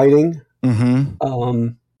the fighting,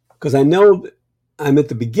 because I know I'm at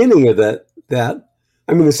the beginning of that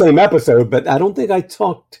I'm in the same episode, but I don't think I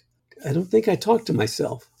talked to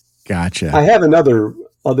myself. Gotcha. I have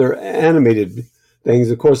other animated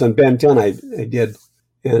things, of course, on Ben 10 I did,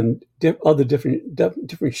 and other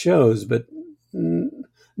different shows, but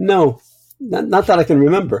no, not that I can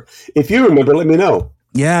remember. If you remember, let me know.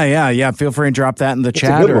 Yeah. Feel free to drop that in the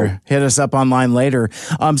chat or hit us up online later.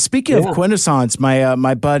 Speaking of Quintessons,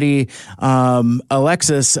 my buddy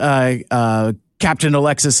Alexis, Captain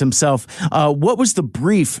Alexis himself, what was the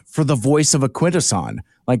brief for the voice of a Quintesson?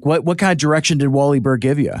 Like what kind of direction did Wally Burr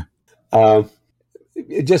give you?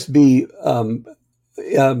 Just be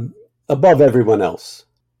above everyone else,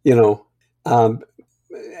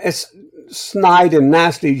 as snide and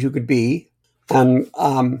nasty as you could be, and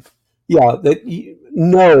I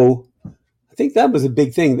think that was a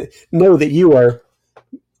big thing. Know that you are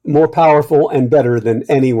more powerful and better than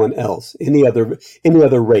anyone else, any other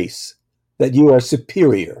race. That you are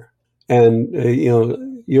superior, and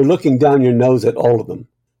you're looking down your nose at all of them.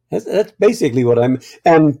 That's basically what I'm.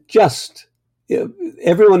 And just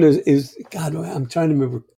everyone is. God, I'm trying to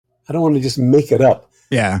remember. I don't want to just make it up.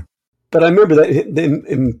 Yeah, but I remember that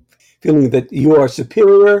in feeling that you are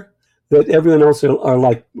superior. That everyone else are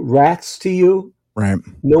like rats to you. Right.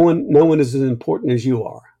 No one is as important as you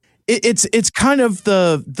are. It's kind of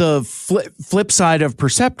the flip side of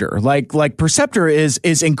Perceptor. Like Perceptor is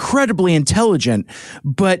incredibly intelligent,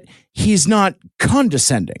 but he's not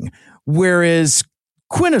condescending. Whereas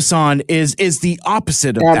Quintesson is the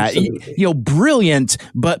opposite of Absolutely. that. Brilliant,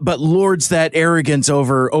 but lords that arrogance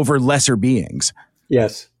over lesser beings.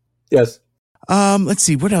 Yes. Let's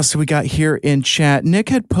see, what else do we got here in chat? Nick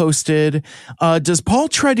had posted, does Paul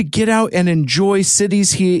try to get out and enjoy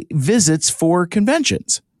cities he visits for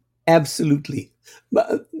conventions? Absolutely.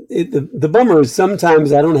 But the bummer is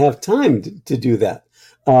sometimes I don't have time to do that.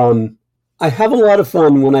 I have a lot of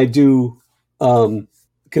fun when I do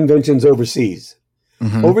conventions overseas.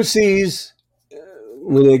 Mm-hmm. Overseas,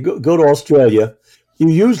 when they go to Australia, you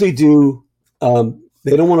usually do,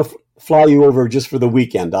 they don't want to fly you over just for the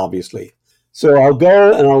weekend, obviously. So I'll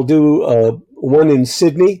go and I'll do one in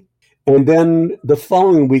Sydney, and then the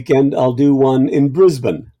following weekend I'll do one in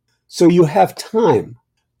Brisbane. So you have time.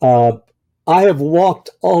 I have walked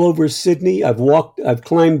all over Sydney. I've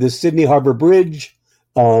climbed the Sydney Harbour Bridge.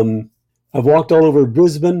 I've walked all over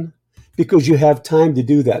Brisbane because you have time to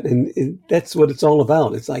do that. And that's what it's all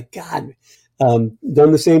about. It's like, God, done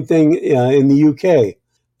the same thing in the UK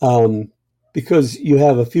because you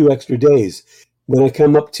have a few extra days. When I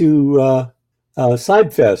come up to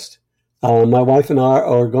CybFest, my wife and I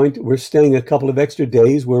we're staying a couple of extra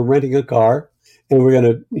days. We're renting a car. And we're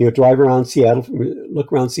going to drive around Seattle,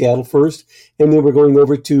 look around Seattle first, and then we're going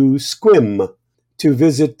over to Squim to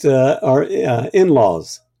visit our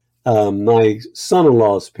in-laws, my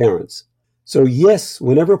son-in-law's parents. So yes,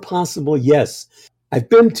 whenever possible, yes. I've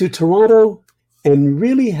been to Toronto and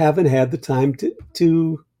really haven't had the time to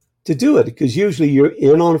do it because usually you're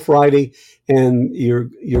in on Friday and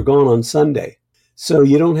you're gone on Sunday, so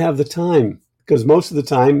you don't have the time because most of the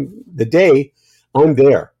time, the day, I'm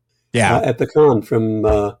there. Yeah, at the con from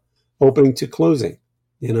opening to closing,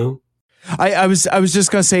 I was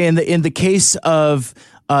just gonna say in the case of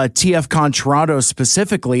TFCon Toronto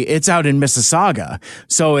specifically, it's out in Mississauga,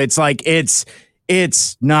 so it's like it's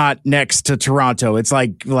not next to Toronto. It's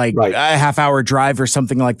like right. A half-hour drive or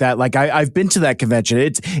something like that. Like I've been to that convention.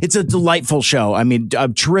 It's a delightful show. I mean,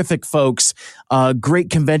 terrific folks, great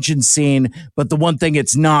convention scene. But the one thing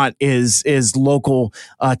it's not is local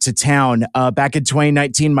to town. Back in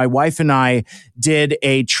 2019, my wife and I did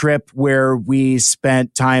a trip where we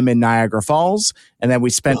spent time in Niagara Falls, and then we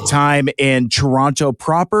spent time in Toronto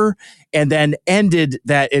proper, and then ended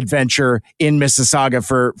that adventure in Mississauga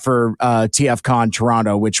for TFCon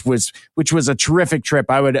Toronto, which was a terrific trip.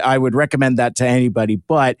 I would recommend that to anybody.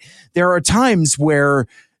 But there are times where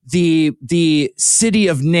the city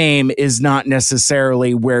of name is not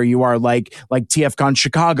necessarily where you are, like TFCon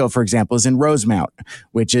Chicago, for example, is in Rosemount,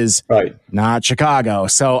 which is not Chicago.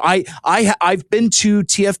 So I've been to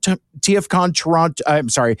TFCon Toronto. I'm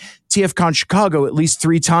sorry, TFCon Chicago at least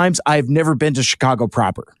 3 times. I've never been to Chicago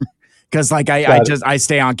proper. Because I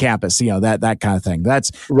stay on campus, that kind of thing.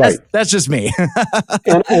 That's just me.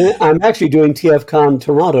 and I'm actually doing TFCon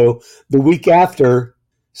Toronto the week after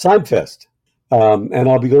CybFest, and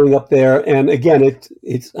I'll be going up there. And again,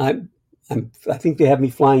 I think they have me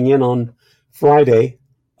flying in on Friday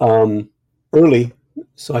early,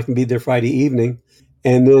 so I can be there Friday evening,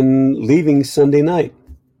 and then leaving Sunday night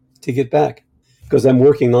to get back because I'm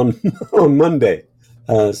working on Monday.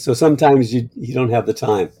 So sometimes you don't have the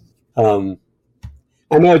time. I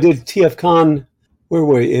know I did TFCon. Where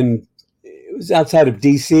were we? It was outside of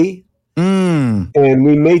DC, and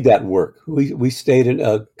we made that work. We stayed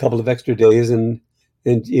a couple of extra days, and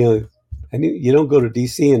you don't go to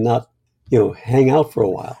DC and not hang out for a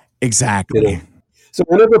while. Exactly. So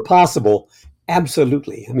whenever possible,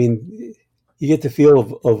 absolutely. I mean, you get the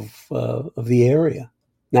feel of the area.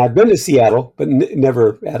 Now I've been to Seattle, but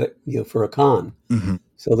never at it for a con. Mm-hmm.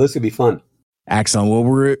 So this would be fun. Excellent. Well,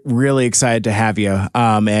 we're really excited to have you.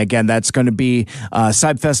 Again, that's going to be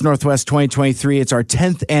CybFest Northwest 2023. It's our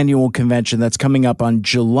 10th annual convention that's coming up on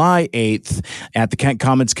July 8th at the Kent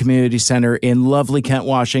Commons Community Center in lovely Kent,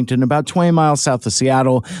 Washington, about 20 miles south of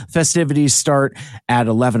Seattle. Festivities start at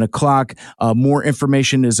 11 o'clock. More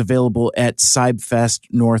information is available at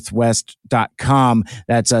cybfestnorthwest.com.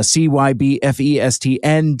 That's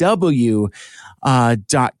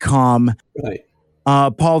CYBFESTNW.com. Right.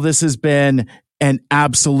 Paul, this has been an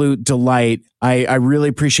absolute delight. I really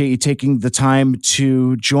appreciate you taking the time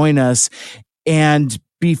to join us. And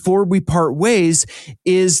before we part ways,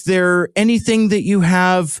 is there anything that you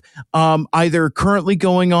have either currently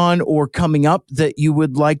going on or coming up that you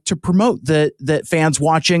would like to promote that fans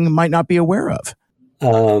watching might not be aware of?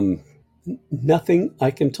 Nothing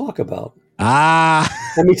I can talk about. How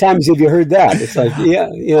many times have you heard that? It's like,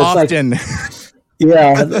 it's often.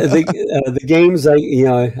 The games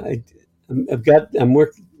I'm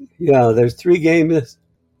working. There's 3 games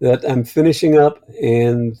that I'm finishing up,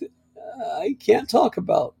 and I can't talk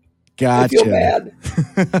about. Gotcha. I feel bad.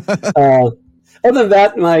 Other than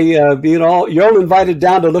that, you're all invited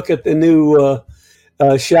down to look at the new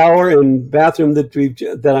shower and bathroom that you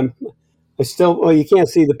can't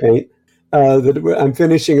see the paint that I'm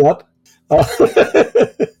finishing up.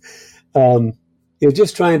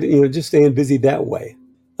 Just trying to, just staying busy that way.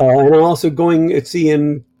 And I'm also going,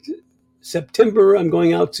 in September, I'm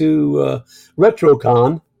going out to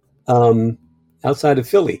RetroCon outside of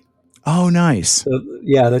Philly. Oh, nice. So,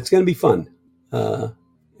 that's going to be fun.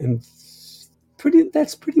 And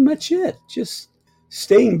that's pretty much it. Just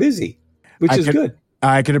staying busy, which is good.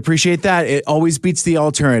 I can appreciate that. It always beats the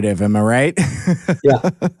alternative. Am I right? Yeah.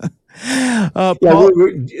 Yeah, Paul,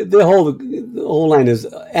 the whole line is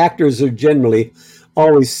actors are generally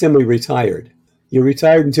always semi-retired. You're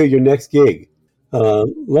retired until your next gig.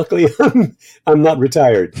 Luckily, I'm not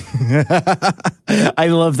retired. I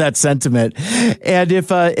love that sentiment. And if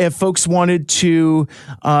folks wanted to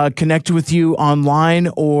connect with you online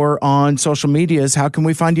or on social medias, how can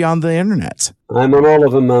we find you on the internet? I'm on all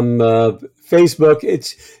of them. I'm Facebook.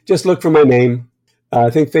 It's just look for my name. I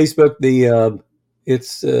think Facebook.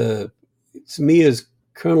 It's me as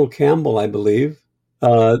Colonel Campbell, I believe.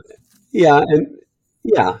 Yeah, and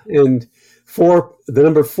the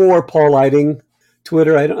number 4, Paul Eiding.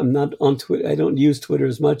 Twitter. I'm not on Twitter. I don't use Twitter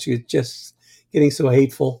as much. It's just getting so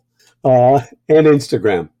hateful. And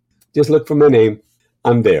Instagram. Just look for my name.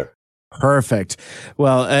 I'm there. Perfect.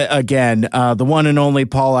 Well, again, the one and only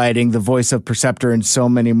Paul Eiding, the voice of Perceptor, and so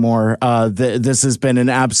many more. This has been an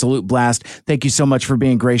absolute blast. Thank you so much for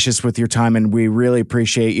being gracious with your time, and we really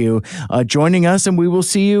appreciate you joining us. And we will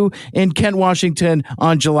see you in Kent, Washington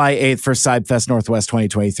on July 8th for CybFest Northwest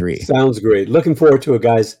 2023. Sounds great. Looking forward to it,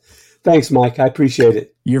 guys. Thanks, Mike. I appreciate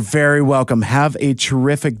it. You're very welcome. Have a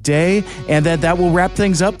terrific day. And that will wrap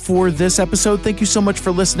things up for this episode. Thank you so much for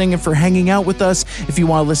listening and for hanging out with us. If you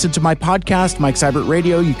want to listen to my podcast, Mike Seibert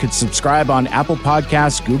Radio, you could subscribe on Apple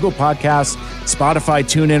Podcasts, Google Podcasts, Spotify,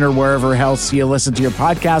 TuneIn, or wherever else you listen to your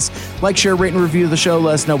podcasts. Like, share, rate, and review the show.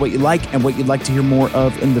 Let us know what you like and what you'd like to hear more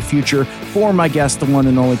of in the future. For my guest, the one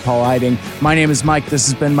and only Paul Eiding, my name is Mike. This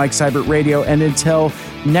has been Mike Seibert Radio. And until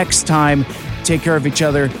next time, take care of each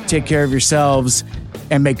other, take care of yourselves,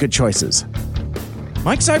 and make good choices.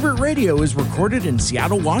 Mike Seibert Radio is recorded in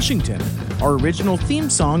Seattle, Washington. Our original theme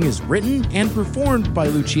song is written and performed by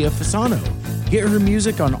Lucia Fasano. Get her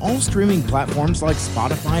music on all streaming platforms like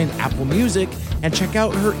Spotify and Apple Music, and check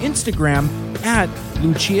out her Instagram at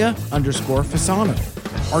Lucia_Fasano.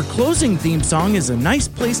 Our closing theme song is A Nice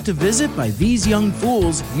Place to Visit by These Young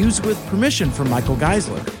Fools, used with permission from Michael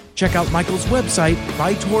Geisler. Check out Michael's website,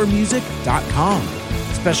 bytormusic.com.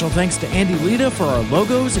 Special thanks to Andy Lita for our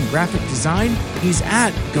logos and graphic design. He's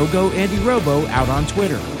at GoGoAndyRobo out on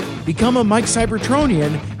Twitter. Become a Mike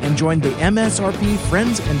Cybertronian and join the MSRP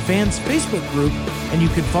Friends and Fans Facebook group. And you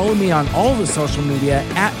can follow me on all the social media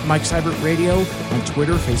at Mike Seibert Radio on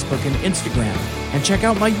Twitter, Facebook, and Instagram. And check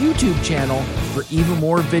out my YouTube channel for even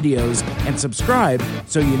more videos, and subscribe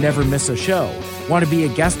so you never miss a show. Want to be a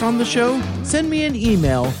guest on the show? Send me an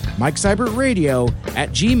email,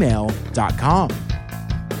 MikeSeibertRadio@gmail.com.